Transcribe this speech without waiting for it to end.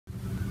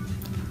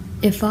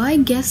If I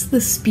guess the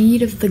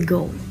speed of the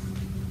goal,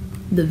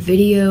 the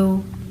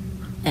video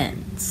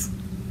ends.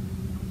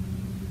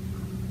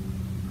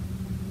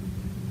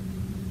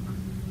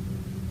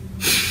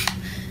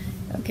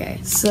 Okay,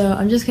 so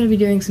I'm just gonna be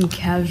doing some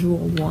casual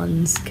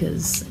ones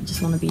because I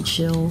just want to be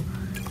chill,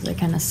 because I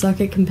kind of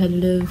suck at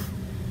competitive.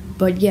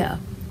 But yeah,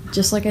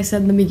 just like I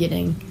said in the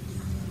beginning,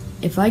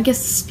 if I guess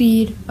the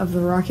speed of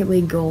the Rocket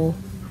League goal,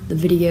 the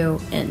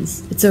video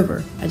ends. It's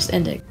over. I just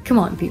end it. Come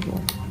on,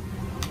 people.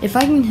 If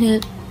I can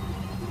hit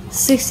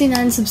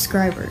 69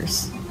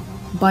 subscribers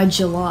by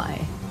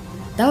July,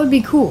 that would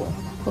be cool.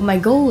 But my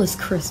goal is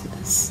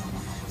Christmas.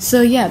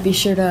 So yeah, be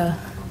sure to,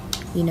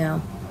 you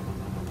know,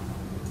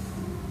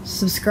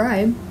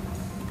 subscribe.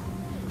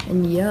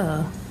 And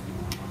yeah.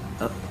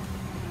 Oh.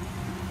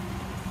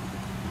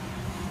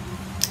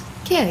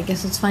 Okay, I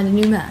guess let's find a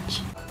new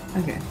match.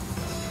 Okay.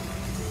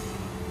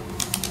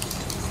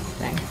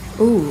 Dang.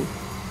 Ooh.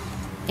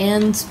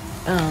 And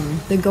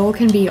the goal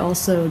can be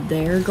also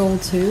their goal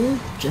too,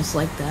 just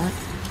like that.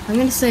 I'm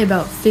gonna say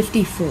about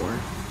 54.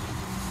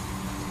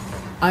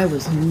 I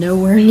was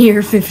nowhere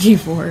near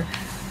 54.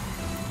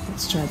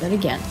 Let's try that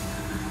again.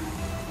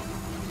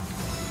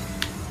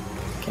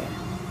 Okay.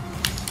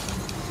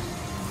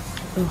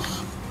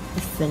 Ugh, a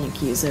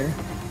Finnick user.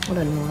 What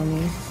a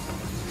normie.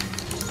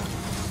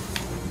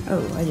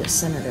 Oh, I just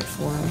centered it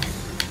for him.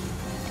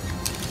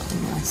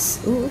 Nice.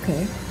 Ooh,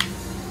 okay.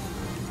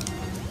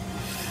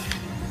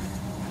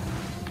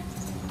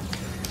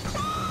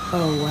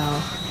 Oh wow,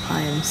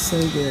 I am so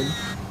good.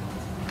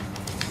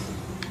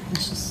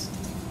 Let's just...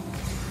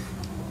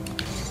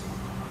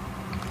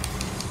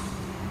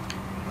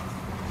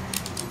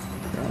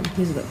 God,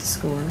 he's about to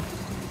score.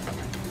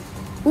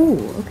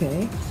 Ooh,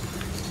 okay.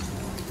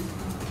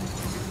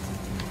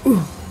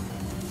 Ooh.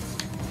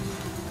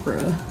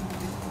 Bruh.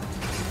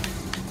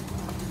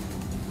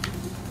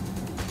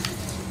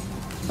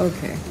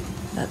 Okay,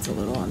 that's a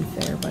little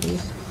unfair, buddy.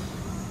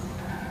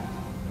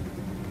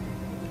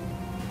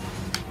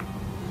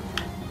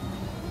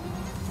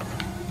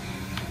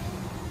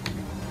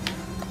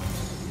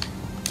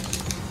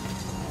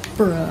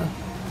 Bruh.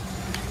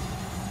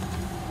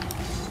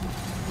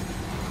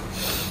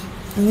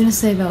 I'm gonna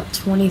say about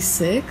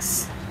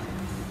 26.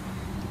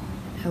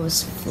 I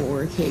was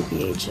 4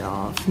 kph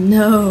off.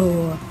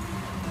 No!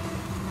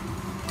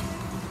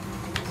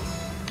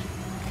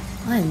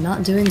 I am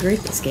not doing great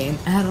this game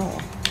at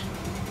all.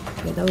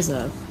 Okay, that was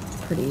a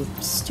pretty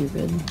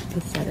stupid,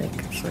 pathetic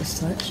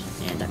first touch,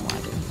 and I'm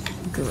lagging.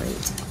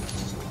 Great.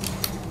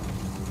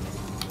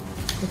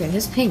 Okay,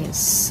 his ping is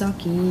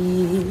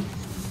sucky.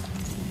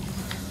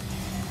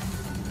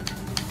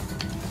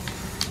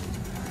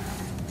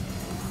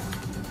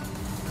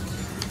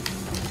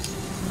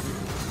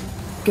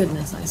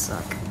 Goodness, I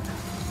suck.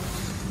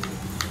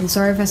 I'm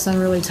sorry if I sound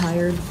really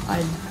tired.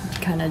 I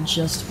kinda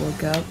just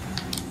woke up.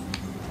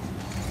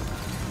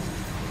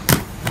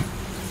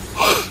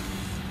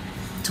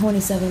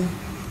 27.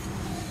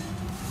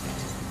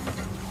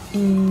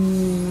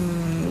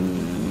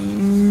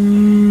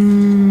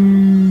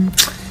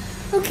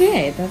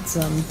 Okay, that's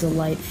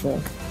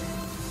delightful.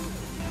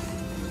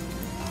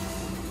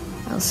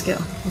 Let's go.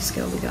 Let's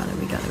go. We got it.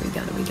 We got it. We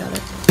got it. We got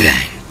it.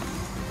 Bang!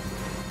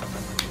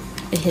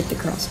 It hit the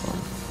crossbar.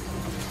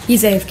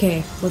 He's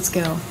AFK. Let's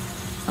go.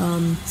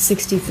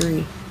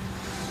 63.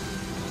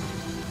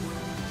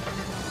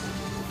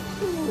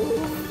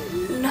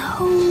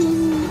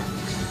 No!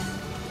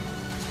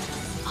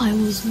 I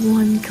was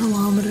 1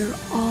 kilometer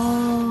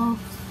off.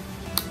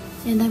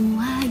 And I'm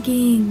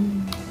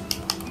lagging.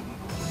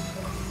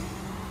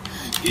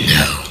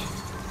 No!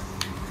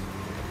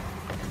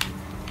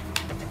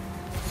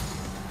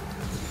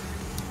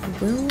 I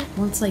will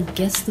once I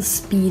guess the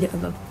speed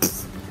of a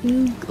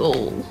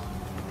goal.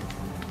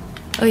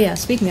 Oh yeah,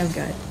 speaking of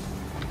guys.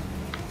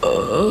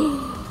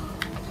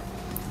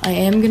 I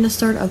am gonna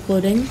start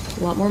uploading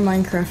a lot more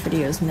Minecraft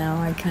videos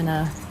now. I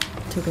kinda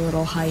took a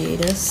little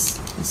hiatus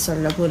and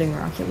started uploading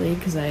Rocket League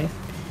because I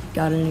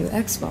got a new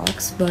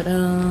Xbox, but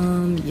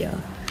yeah.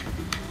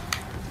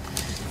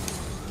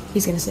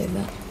 He's gonna save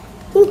that.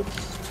 Ooh.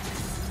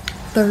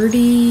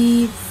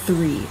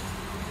 33.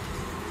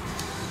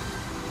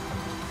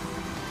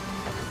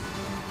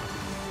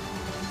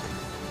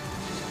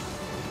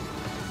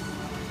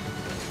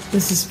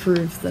 This is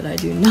proof that I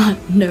do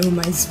not know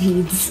my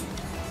speeds.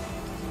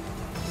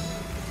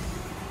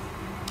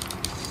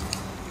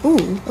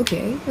 Ooh,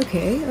 okay,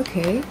 okay,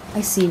 okay.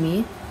 I see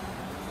me.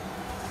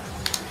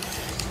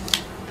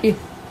 Yeah.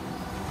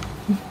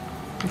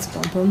 Let's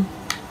bump him.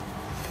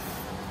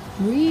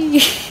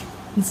 Whee!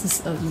 This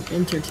is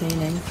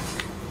entertaining.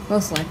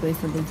 Most likely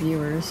for the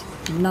viewers,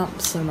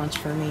 not so much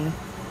for me.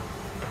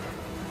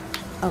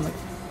 Oh my...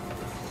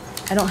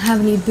 I don't have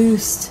any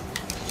boost.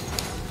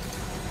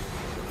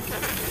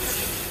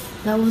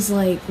 That was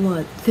like,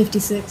 what,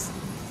 56?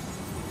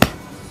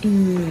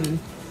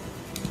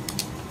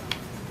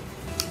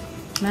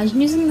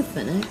 Imagine using the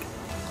Finnick.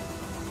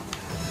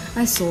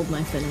 I sold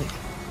my Finnick.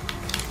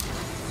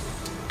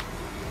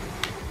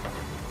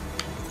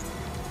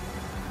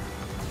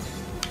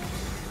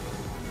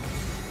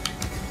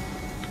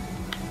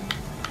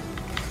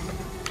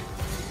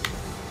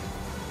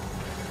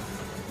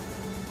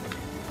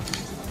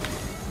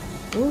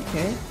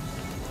 Okay.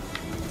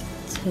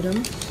 Let's hit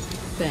him.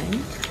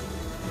 Bang.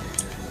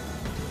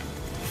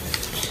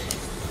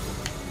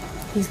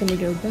 He's gonna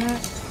go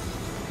back.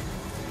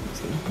 He's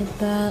gonna hit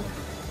that.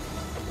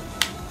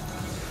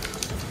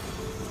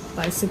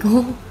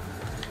 Bicycle.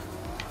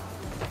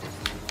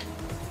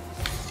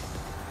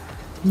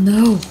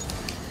 No!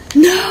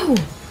 No!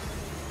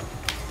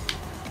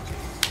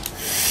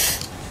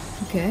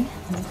 Okay,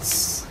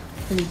 that's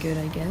pretty good,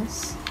 I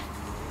guess.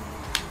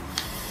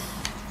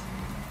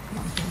 Come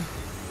on, come on.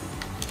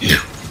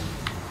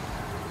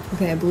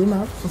 Okay, I blew him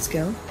up. Let's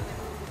go.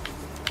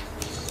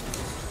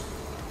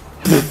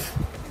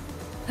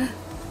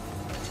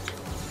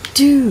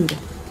 Dude!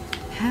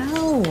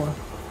 How?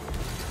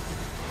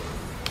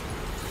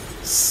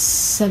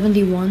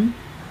 71?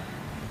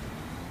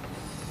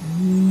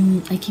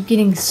 I keep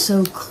getting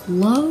so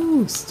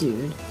close,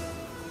 dude.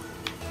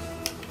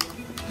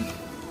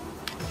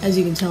 As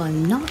you can tell,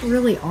 I'm not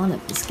really on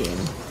it this game.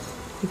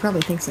 He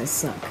probably thinks I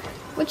suck.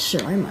 Which,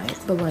 sure, I might,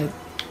 but like...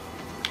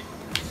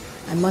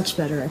 I'm much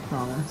better, I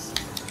promise.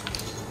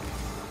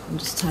 I'm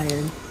just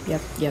tired.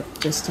 Yep,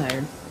 just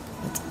tired.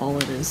 That's all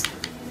it is.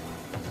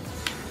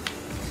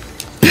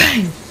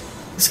 Bang!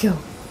 Let's go.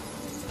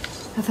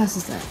 How fast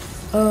is that?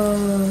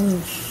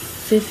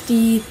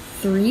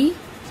 53?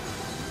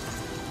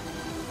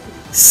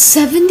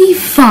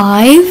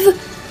 75?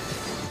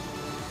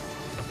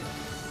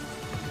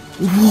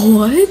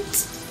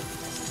 What?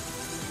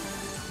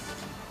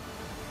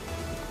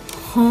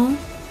 Huh?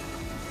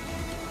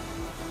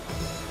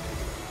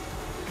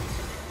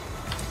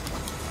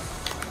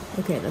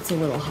 Okay, that's a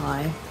little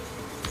high.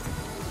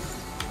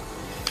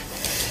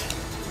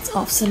 Let's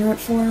off-center it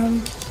for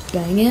him.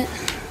 Bang it.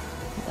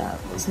 That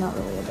was not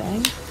really a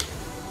bang.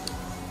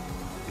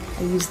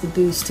 I used the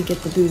boost to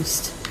get the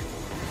boost.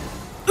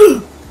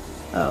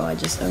 Oh, I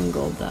just own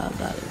gold that.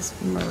 That is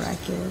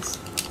miraculous.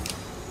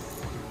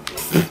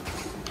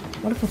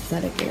 What a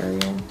pathetic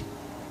aerial.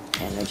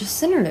 And I just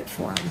centered it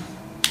for him.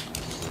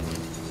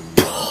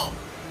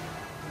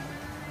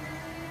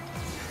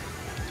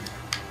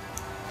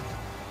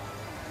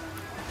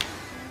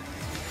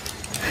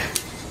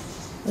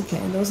 Okay,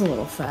 that was a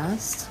little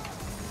fast.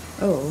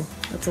 Oh,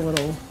 that's a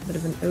little bit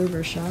of an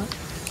overshot.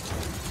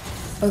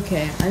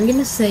 Okay, I'm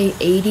gonna say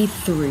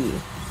 83.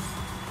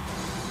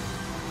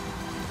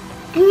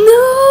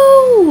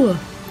 No!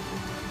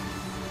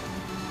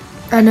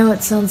 I know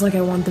it sounds like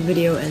I want the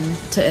video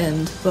to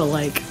end, but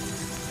like,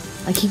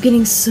 I keep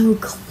getting so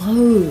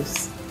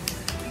close.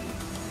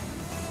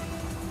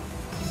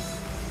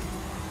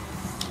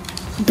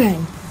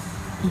 Bang.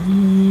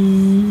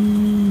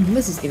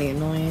 This is getting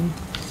annoying.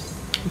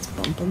 Let's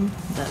bump him.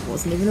 That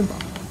wasn't even a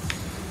bump.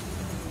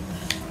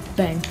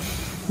 Bang.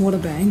 What a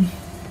bang.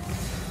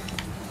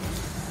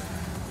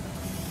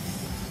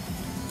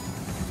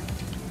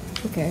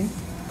 Okay.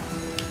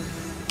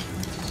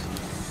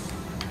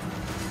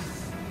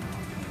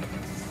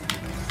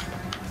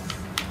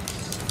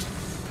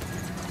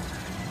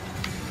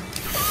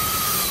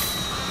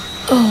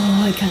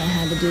 Oh, I kinda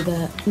had to do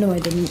that. No, I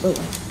didn't, but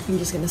I'm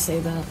just gonna say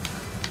that.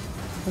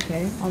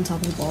 Okay, on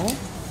top of the ball.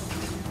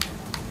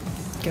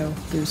 Go.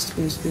 Boost,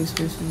 boost, boost,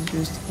 boost, boost,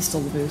 boost. He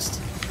stole the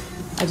boost.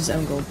 I just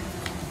own gold.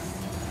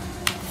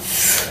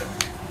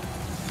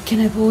 Can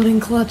I pull it in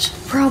clutch?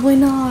 Probably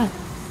not.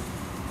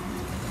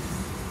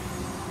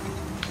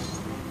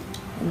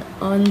 An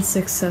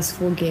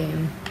unsuccessful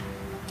game.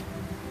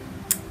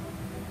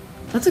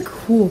 That's a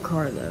cool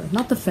car though.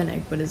 Not the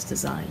Fennec, but his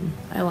design.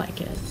 I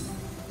like it.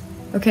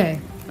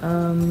 Okay,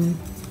 on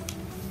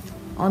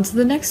to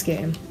the next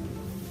game.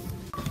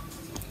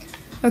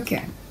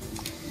 Okay.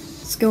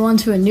 Let's go on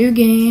to a new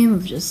game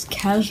of just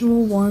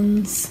casual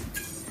ones.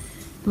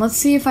 Let's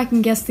see if I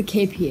can guess the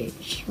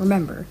KPH.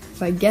 Remember,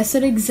 if I guess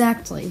it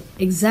exactly,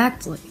 the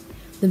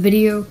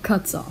video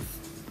cuts off.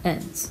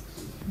 Ends.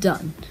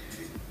 Done.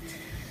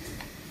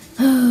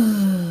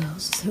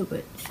 Let's just hope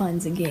it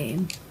finds a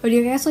game. Oh, do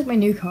you guys like my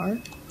new car?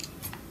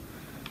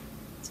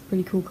 It's a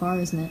pretty cool car,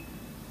 isn't it?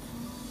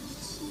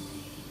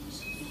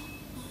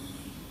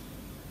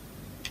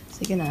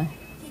 Is it gonna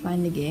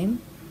find the game?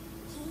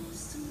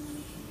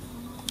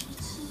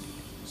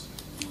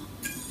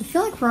 I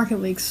feel like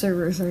Rocket League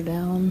servers are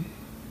down.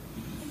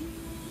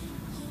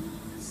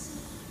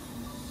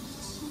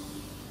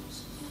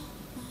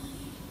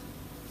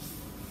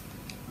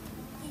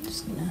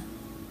 Just gonna...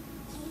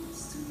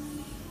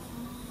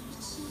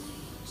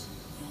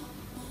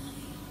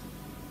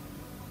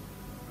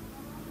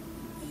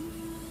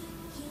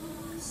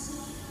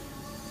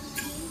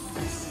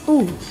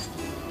 Ooh!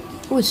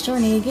 Ooh, it's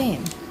starting a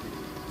game.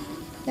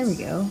 There we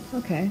go.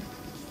 Okay.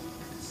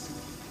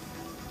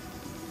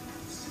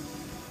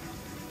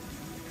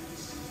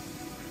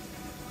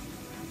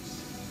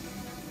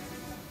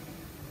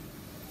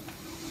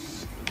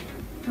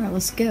 Alright,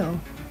 let's go.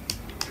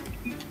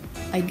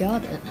 I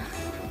got it.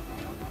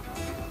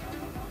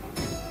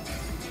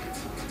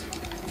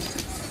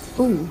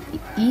 Ooh,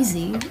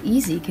 easy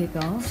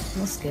kickoff.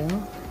 Let's go.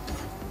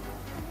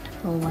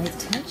 A light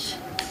touch.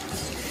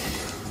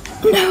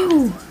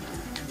 No!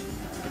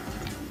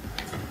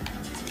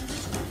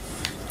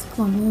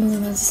 Come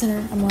on, that's the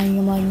center. I'm lying.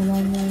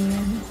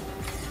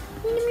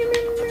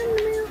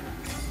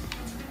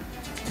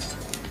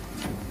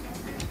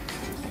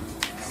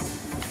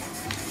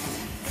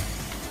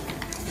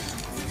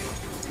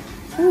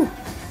 Ooh,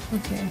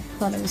 okay.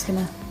 Thought I was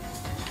gonna.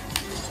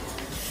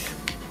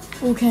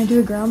 Oh, can I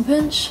do a ground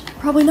pinch?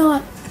 Probably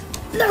not.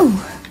 No!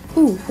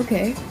 Ooh,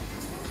 okay.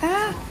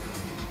 Ah!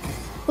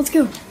 Let's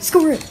go.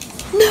 Score it.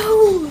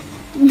 No!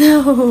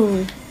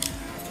 No!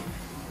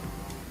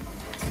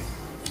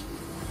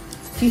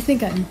 Do you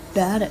think I'm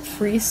bad at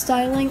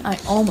freestyling? I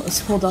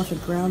almost pulled off a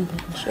ground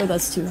pinch. Oh,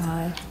 that's too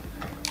high.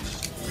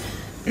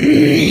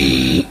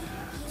 Oh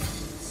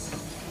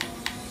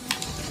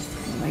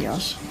my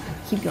gosh.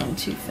 Keep going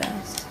too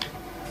fast.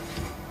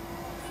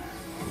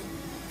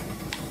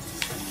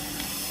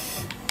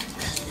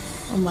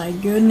 Oh my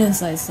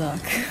goodness, I suck.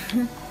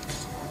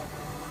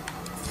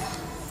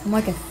 I'm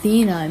like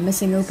Athena, I'm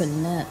missing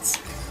open nets.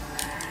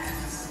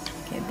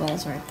 Okay,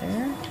 ball's right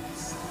there.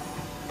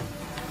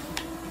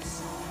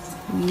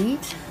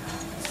 Yeet.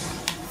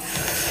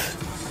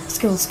 Let's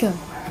go.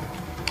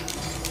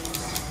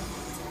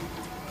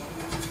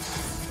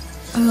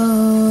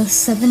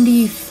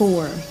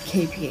 74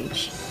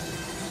 kph.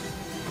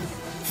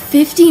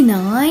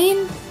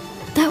 59?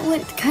 That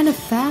went kind of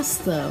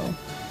fast though.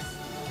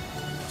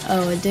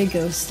 Oh, it did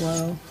go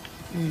slow.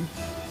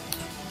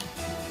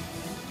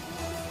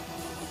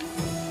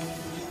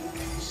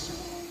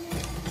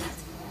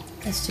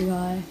 That's too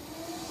high.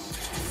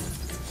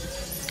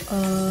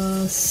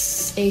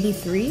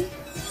 83?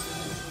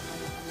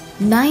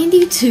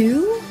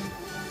 92?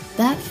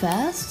 That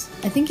fast?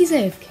 I think he's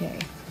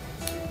AFK.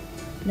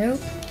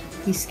 Nope.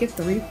 He skipped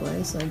the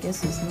replay, so I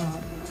guess he's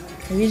not.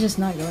 Maybe he's just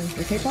not going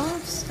for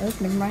kickoffs? Oh,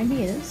 never mind,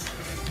 he is.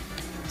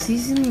 Is he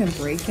using a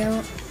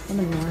breakout? What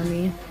a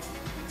normie.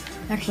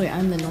 Actually,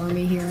 I'm the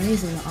normie here. I'm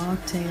using the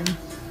Octane.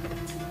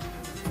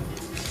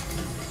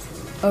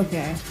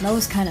 Okay, that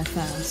was kind of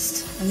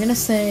fast. I'm gonna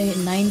say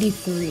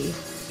 93.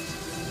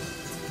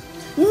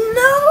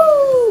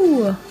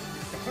 No!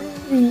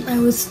 I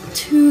was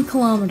 2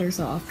 kilometers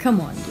off.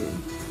 Come on, dude.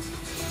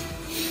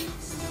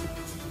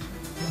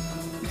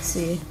 Let's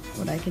see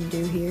what I can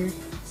do here.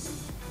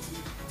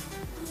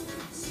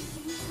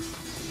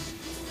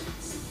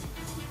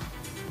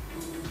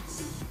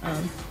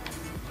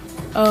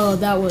 Oh,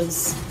 that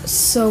was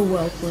so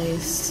well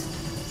placed.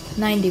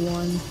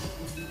 91.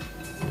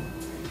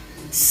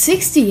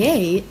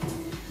 68?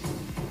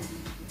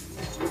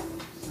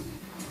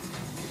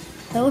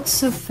 That looks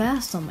so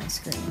fast on my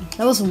screen.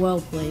 That was well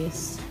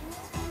placed.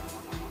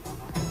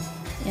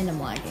 And I'm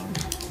lagging.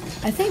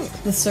 I think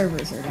the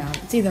servers are down.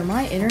 It's either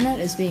my internet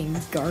is being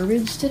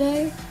garbage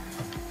today,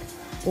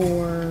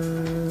 or...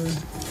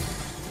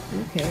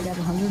 Okay, I got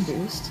 100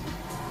 boost.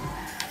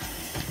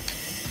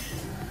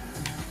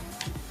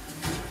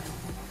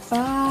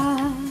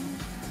 Bang!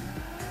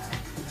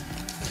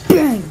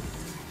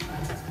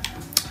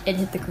 It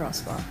hit the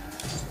crossbar.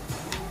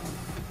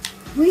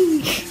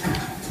 Whee!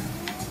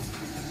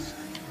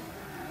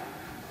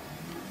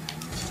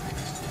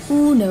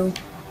 Oh no.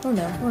 Oh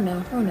no, oh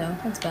no, oh no.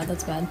 That's bad,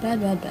 that's bad. Bad.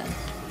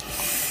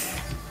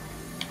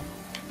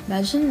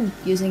 Imagine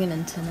using an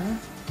antenna.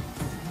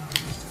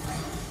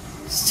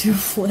 Just to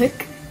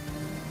flick.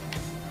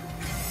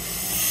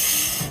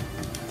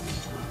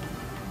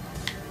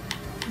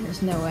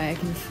 There's no way I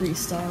can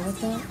freestyle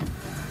with that.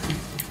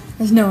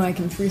 There's no way I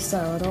can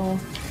freestyle at all.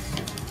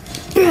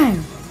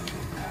 Bang!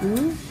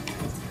 Ooh.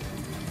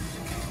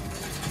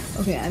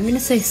 Okay, I'm gonna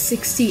say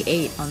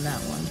 68 on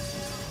that one.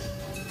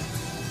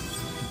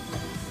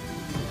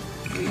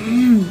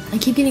 I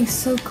keep getting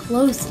so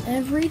close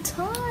every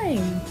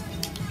time.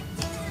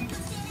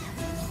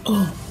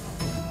 Oh.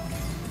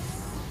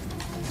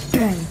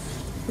 Bang.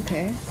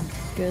 Okay.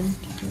 Good.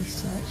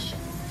 First touch.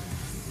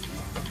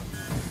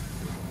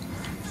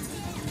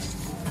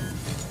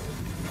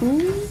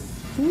 Ooh.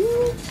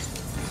 Ooh.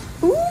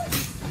 Ooh.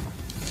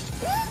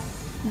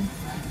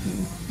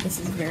 This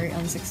is very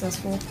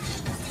unsuccessful.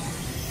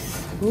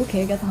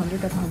 Okay, got the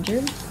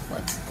 100,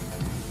 Let's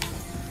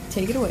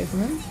take it away from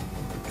him.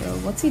 So,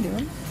 what's he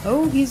doing?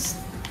 Oh, he's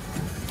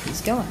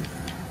going.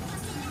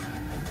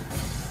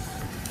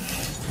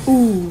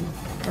 Ooh.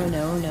 Oh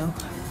no, oh no.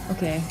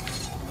 Okay.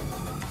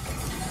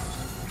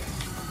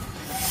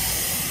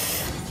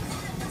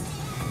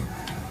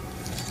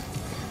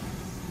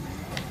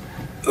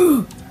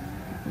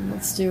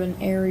 Let's do an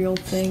aerial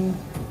thing.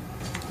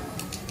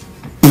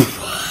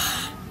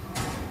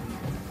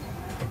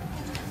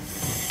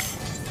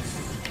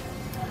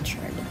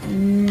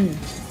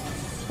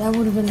 That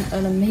would have been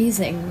an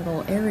amazing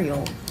little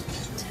aerial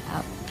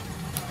tap.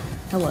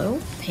 Hello?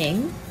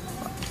 Ping?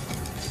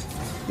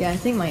 Yeah, I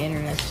think my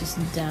internet's just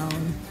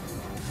down.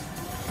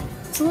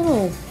 It's a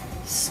little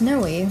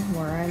snowy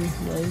where I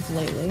live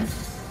lately.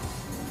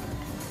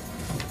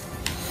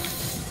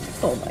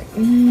 Oh my...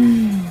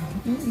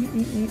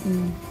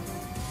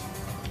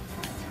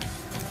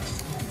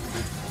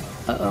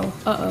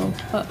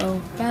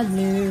 Uh-oh. Bad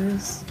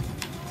news.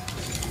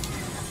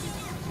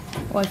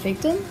 Oh, I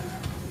faked him?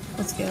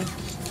 Let's go.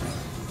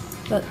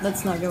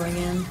 That's not going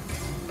in.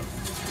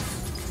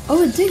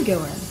 Oh, it did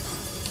go in.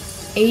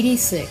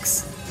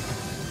 86.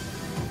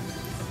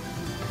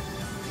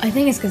 I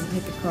think it's because it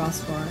hit the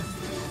crossbar.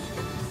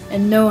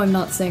 And no, I'm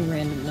not saying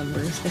random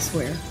numbers, I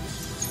swear.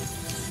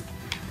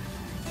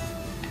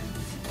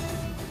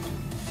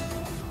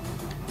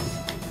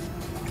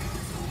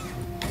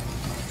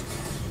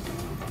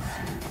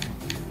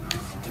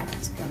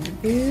 It's gonna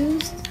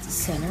boost, it's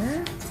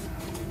center.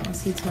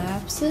 Once he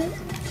taps it.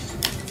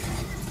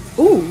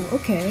 Ooh,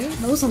 okay.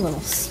 That was a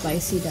little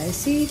spicy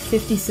dicey.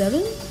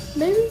 57,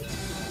 maybe?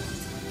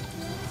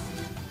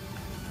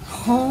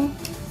 Huh?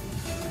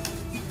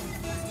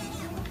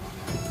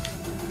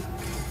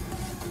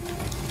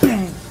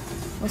 Bang!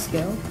 Let's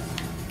go.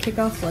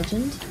 Kickoff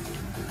legend.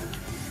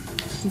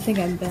 You think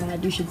I'm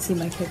bad, you should see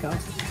my kickoff.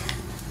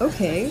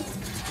 Okay.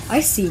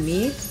 I see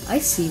me. I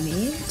see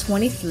me.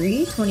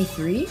 23,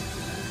 23.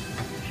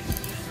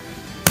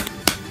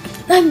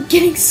 I'm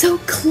getting so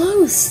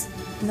close!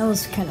 And that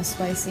was kind of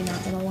spicy,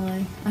 not gonna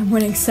lie. I'm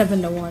winning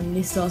 7-1 and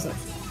he still hasn't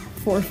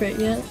forfeit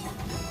yet.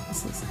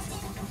 This is...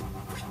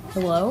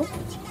 Hello?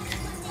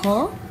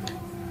 Huh?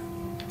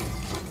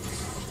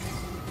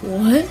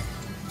 What?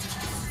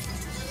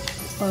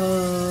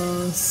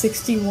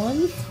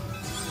 61?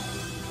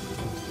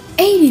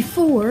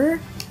 84?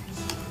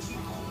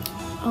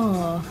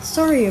 Oh,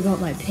 sorry about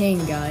my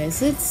pain,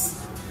 guys. It's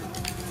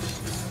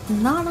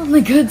not on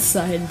the good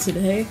side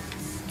today.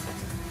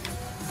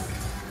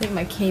 I think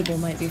my cable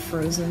might be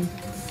frozen.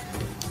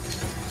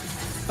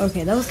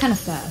 Okay, that was kind of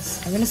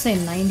fast. I'm gonna say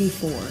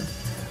 94.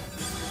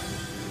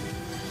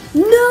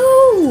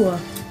 No!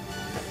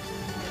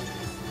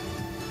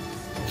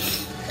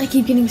 I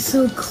keep getting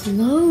so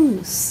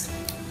close.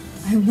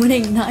 I'm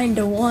winning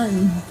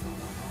 9-1.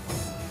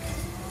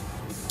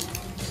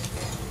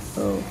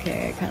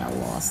 Okay, I kind of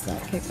lost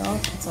that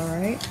kickoff. It's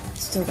alright.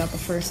 Still got the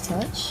first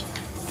touch.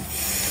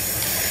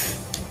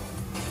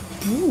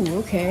 Ooh,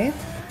 okay.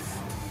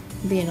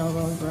 Being a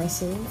little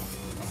aggressive.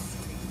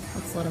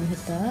 Let's let him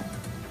hit that.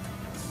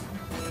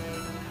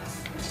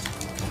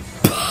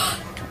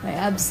 I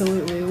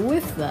absolutely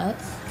whiffed that.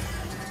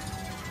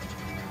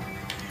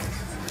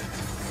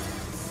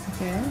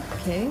 Okay,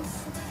 okay.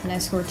 Can I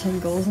score 10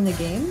 goals in the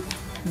game?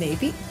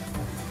 Maybe.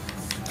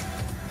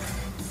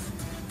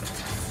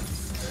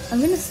 I'm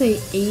gonna say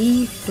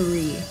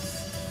 83.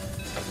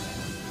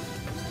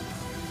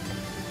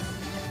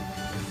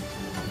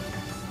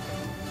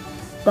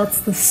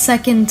 That's the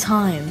second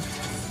time.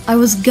 I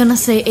was gonna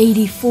say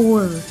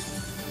 84.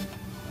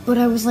 But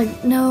I was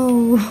like,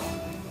 no.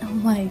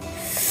 I'm like,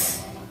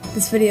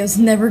 this video's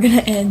never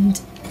gonna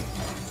end.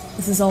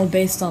 This is all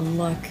based on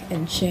luck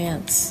and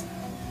chance.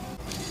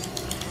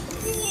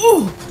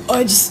 Ooh,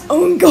 I just,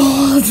 oh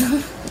god.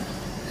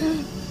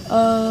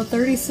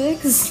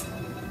 36?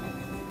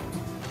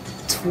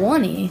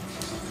 20?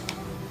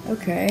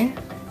 Okay.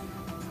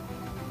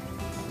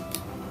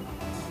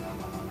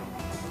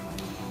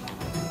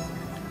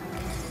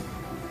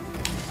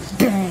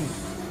 Bang!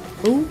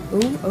 Ooh,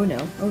 ooh, oh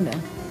no, oh no.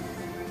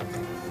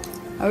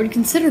 I would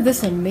consider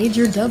this a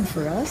major dub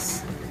for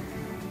us.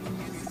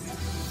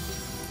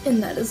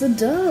 And that is a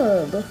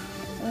dub!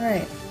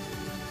 Alright.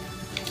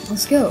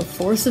 Let's go.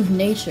 Force of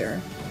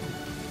nature.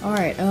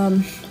 Alright,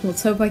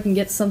 let's hope I can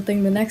get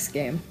something the next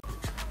game.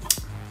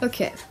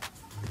 Okay.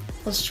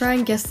 Let's try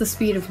and guess the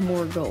speed of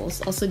more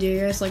goals. Also, do you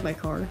guys like my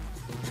car?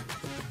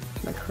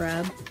 My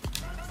crab?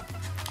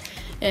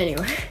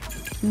 Anyway.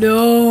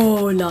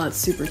 No, not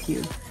super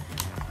cute.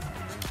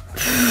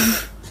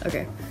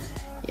 Okay.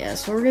 Yeah,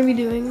 so what we're gonna be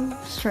doing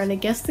is trying to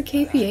guess the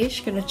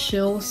KPH, gonna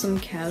chill with some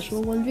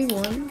casual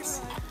 1v1s.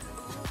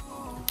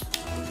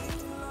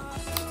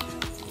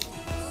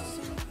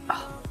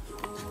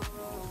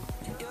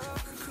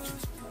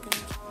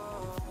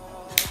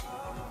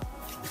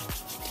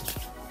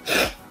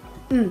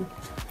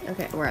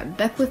 Okay, we're at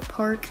Beckwith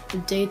Park,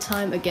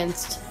 daytime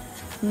against...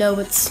 No,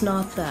 it's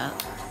not that.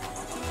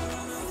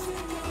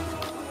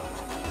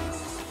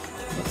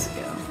 Let's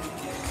go.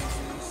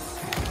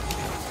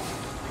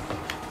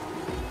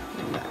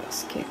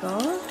 Nice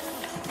kickoff.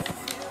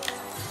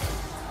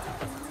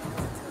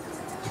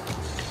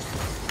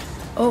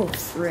 Oh,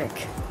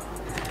 frick.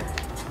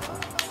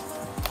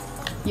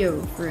 Yo,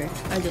 frick.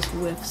 I just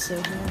whiffed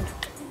so hard.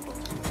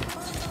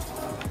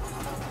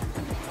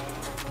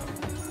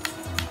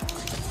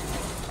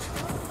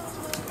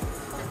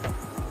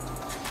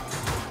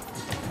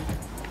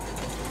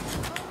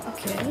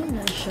 Okay,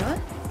 nice shot.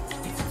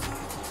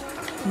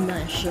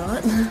 Nice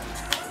shot.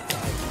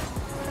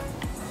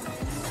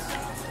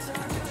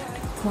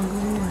 Come on,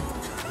 come on.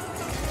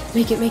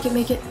 Make it, make it,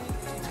 make it.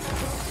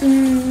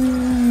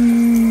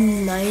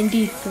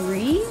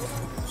 93?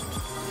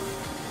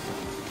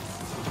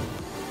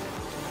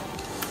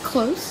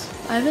 Close.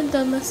 I haven't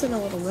done this in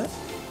a little bit.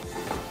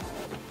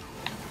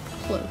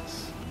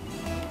 Close.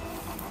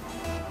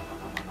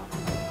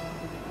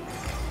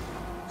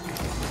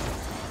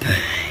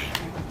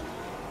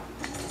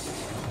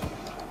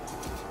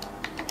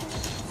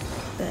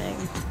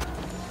 Bang.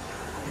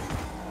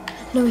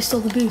 No, he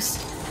stole the boost.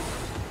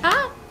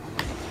 Ah!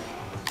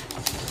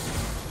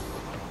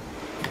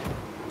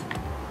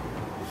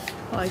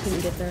 I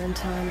couldn't get there in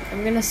time.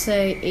 I'm gonna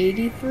say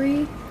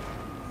 83.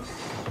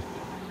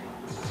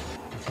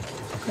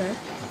 Okay.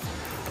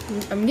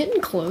 I'm getting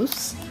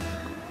close.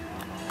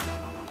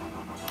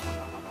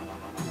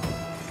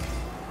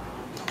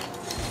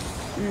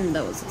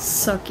 That was a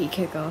sucky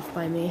kickoff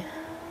by me.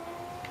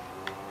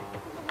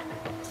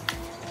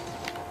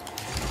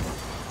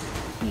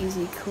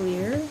 Easy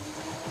clear.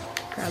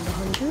 Grab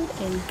 100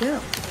 and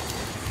go.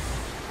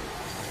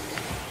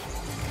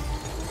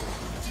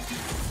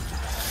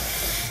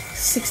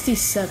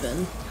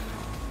 $67.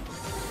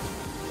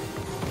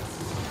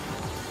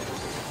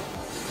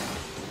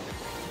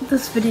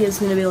 This video is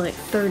gonna be like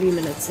 30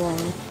 minutes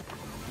long.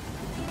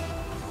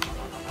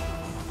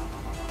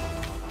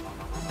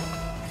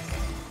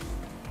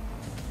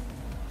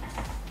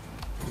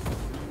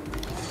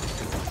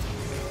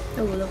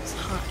 Oh, that was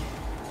hot.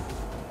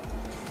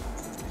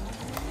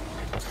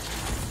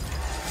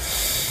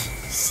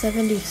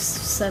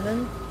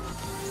 77.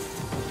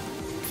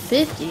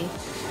 50.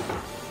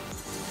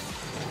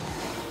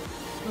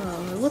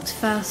 Oh, it looked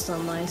fast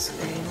on my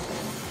screen.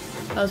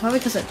 Oh, it's probably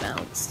because it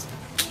bounced.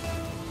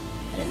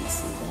 I didn't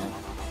see that.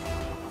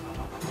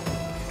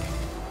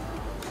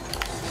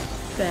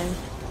 Bang.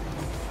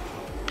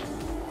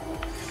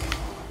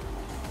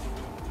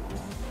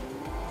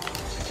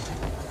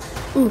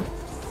 Ooh.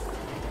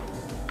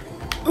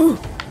 Ooh.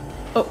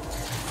 Oh.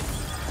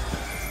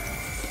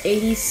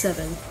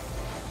 87.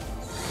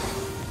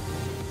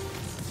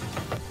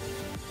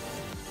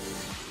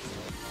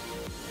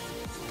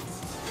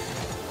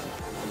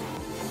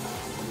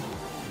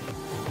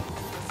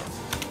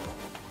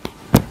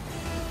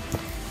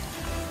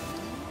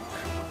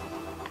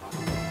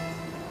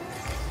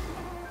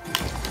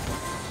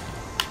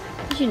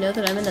 Did you know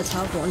that I'm in the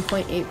top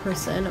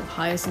 1.8% of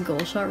highest goal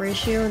shot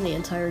ratio in the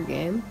entire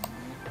game?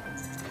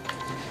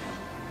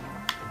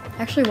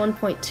 Actually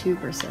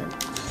 1.2%.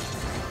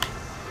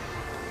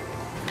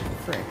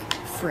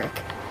 Frick.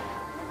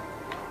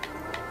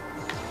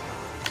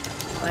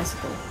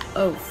 Bicycle.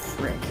 Oh,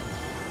 frick.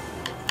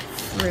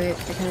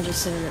 I kinda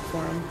just centered it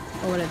for him.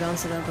 Oh, when I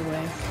bounced it out of the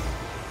way.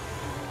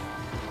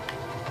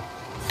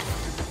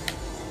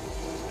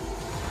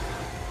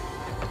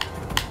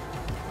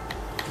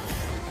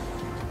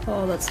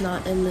 Oh, that's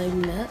not in the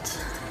net.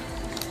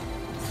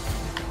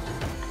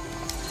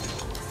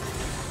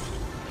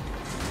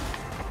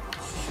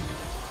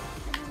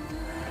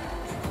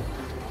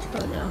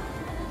 Oh no.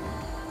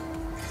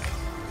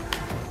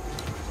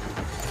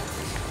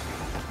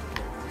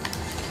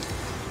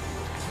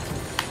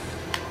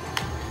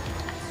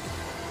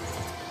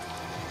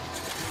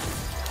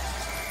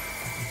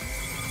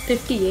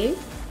 $58?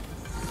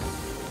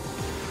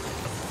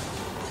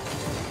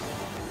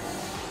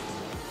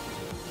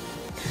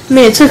 I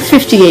mean, it took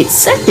 58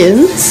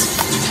 seconds.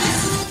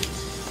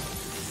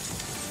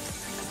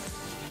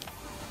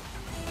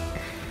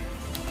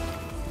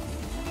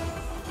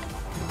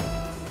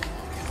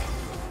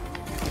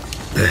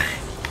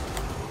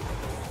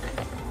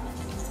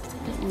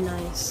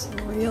 Nice.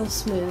 Real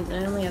smooth.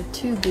 I only have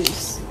 2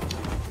 boosts.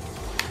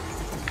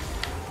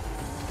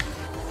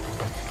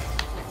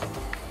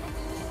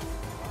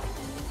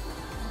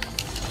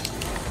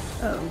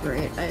 Oh,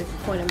 great. I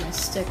pointed my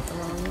stick the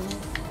wrong way.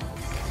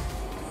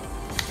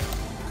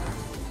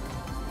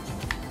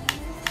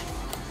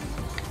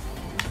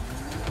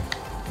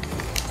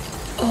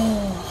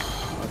 Oh,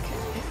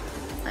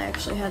 okay. I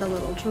actually had a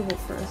little dribble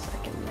for a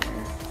second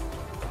there.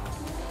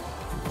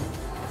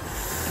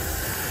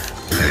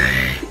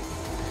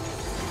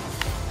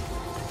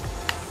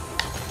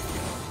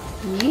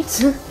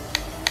 Yeet.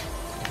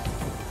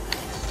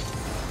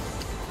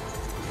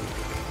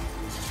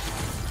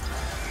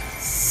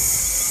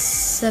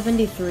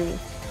 $73.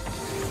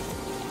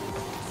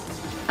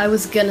 I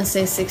was gonna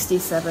say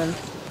 67.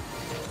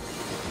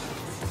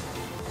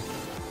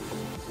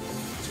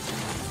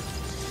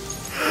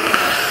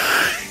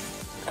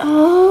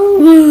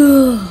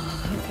 Oh.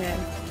 Okay. I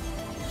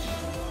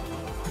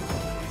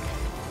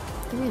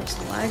think I just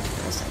lagged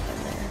for a second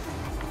there.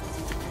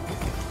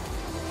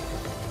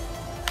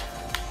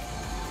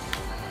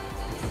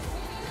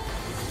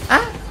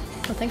 Ah!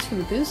 Well, thanks for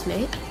the boost,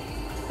 mate.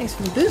 Thanks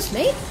for the boost,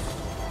 mate.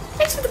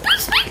 Thanks for the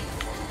boost, mate.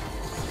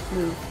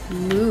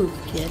 Move,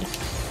 kid.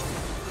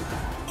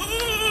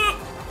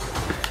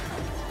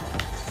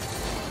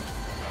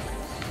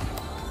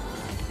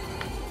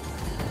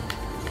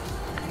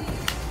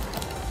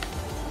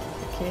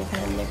 Okay,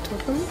 kind of nicked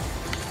with them.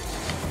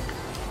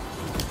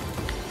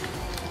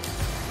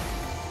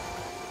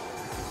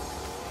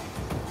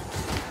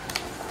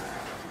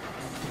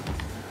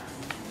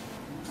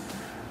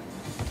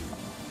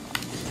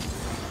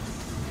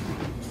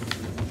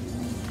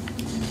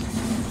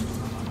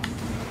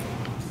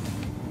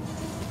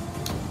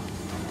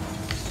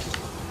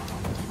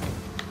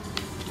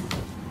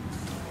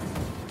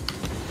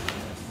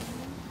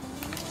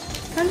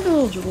 Kind of a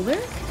little dribble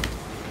there.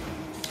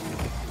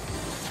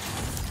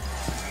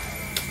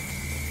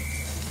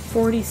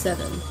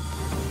 47.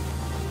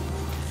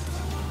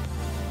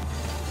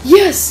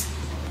 Yes!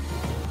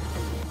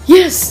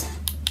 Yes!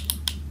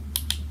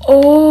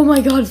 Oh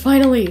my god,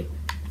 finally!